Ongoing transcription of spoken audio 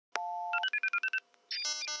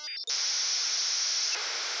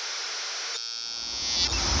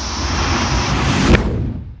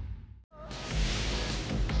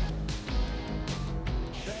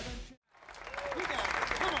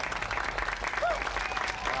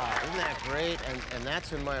that great? And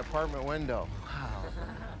that's in my apartment window. Wow.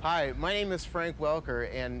 Hi, my name is Frank Welker,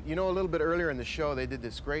 and you know, a little bit earlier in the show, they did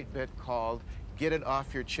this great bit called Get It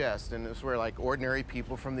Off Your Chest, and it was where like ordinary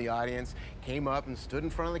people from the audience came up and stood in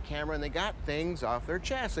front of the camera and they got things off their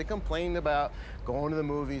chest. They complained about going to the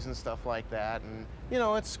movies and stuff like that, and you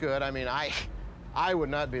know, it's good. I mean, I would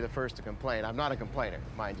not be the first to complain. I'm not a complainer,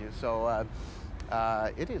 mind you, so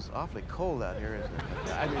it is awfully cold out here, isn't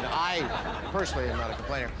it? I mean, I personally am not a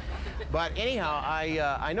complainer. But anyhow,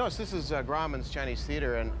 I noticed this is Grauman's Chinese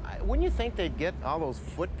Theater, and wouldn't you think they'd get all those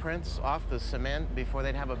footprints off the cement before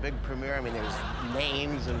they'd have a big premiere? I mean, there's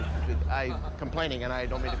names, and complaining, and I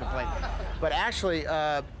don't mean to complain. But actually,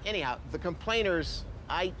 anyhow, the complainers,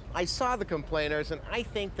 I saw the complainers, and I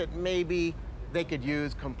think that maybe they could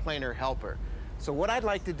use complainer helper. So what I'd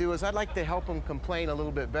like to do is I'd like to help them complain a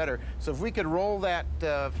little bit better. So if we could roll that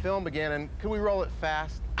film again, and can we roll it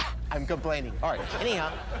fast? I'm complaining. All right,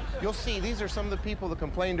 anyhow, you'll see these are some of the people that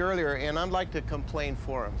complained earlier, and I'd like to complain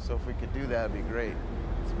for them. So if we could do that, it'd be great.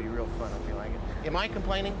 This would be real fun if you like it. Am I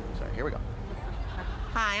complaining? Sorry, here we go.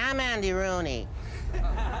 Hi, I'm Andy Rooney. Did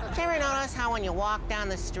you ever notice how when you walk down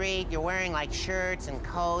the street, you're wearing like shirts and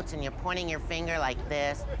coats and you're pointing your finger like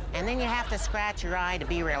this, and then you have to scratch your eye to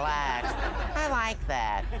be relaxed? I like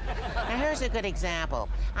that. Now here's a good example.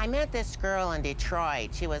 I met this girl in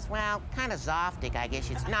Detroit. She was, well, kind of zoftic, I guess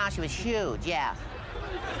you'd say. No, she was huge, yeah.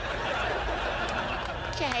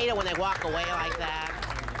 Don't you hate it when they walk away like that?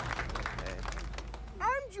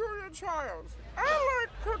 I'm Julia Childs. I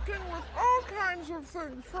like cooking with all kinds of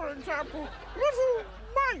things. For example, little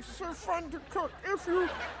mice are fun to cook. If you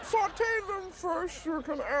saute them first, you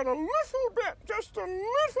can add a little bit, just a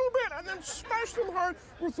little bit, and then smash them hard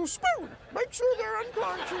with a spoon. Make sure they're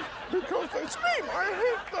unconscious because they scream. I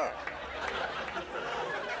hate that.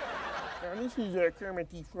 Now, this is Kermit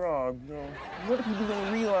the Frog. A lot of people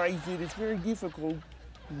don't realize that it's very difficult.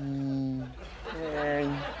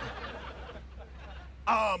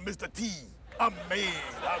 Mr. T. I'm mad.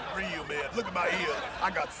 I'm real mad. Look at my ears.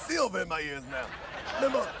 I got silver in my ears now.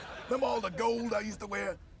 Remember all the gold I used to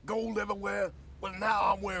wear? Gold everywhere? Well,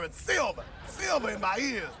 now I'm wearing silver. Silver in my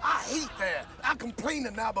ears. I hate that. I'm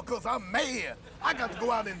complaining now because I'm mad. I got to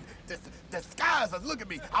go out and disguise us. Look at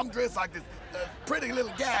me. I'm dressed like this pretty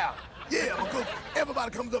little gal. Yeah, because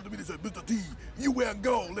everybody comes up to me and says, Mr. T, you wearing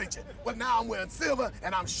gold, ain't you? Well, now I'm wearing silver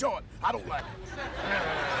and I'm short. I don't like it.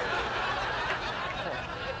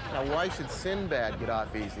 Now, why should Sinbad get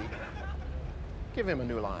off easy? Give him a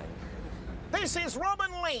new line. This is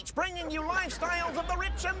Robin Leach, bringing you lifestyles of the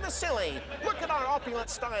rich and the silly. Look at our opulent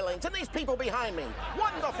stylings and these people behind me.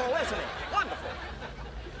 Wonderful, isn't it? Wonderful.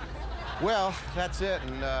 Well, that's it.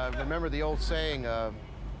 And remember the old saying, a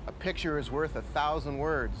picture is worth 1,000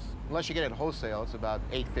 words. Unless you get it wholesale, it's about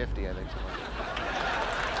 $8.50, I think.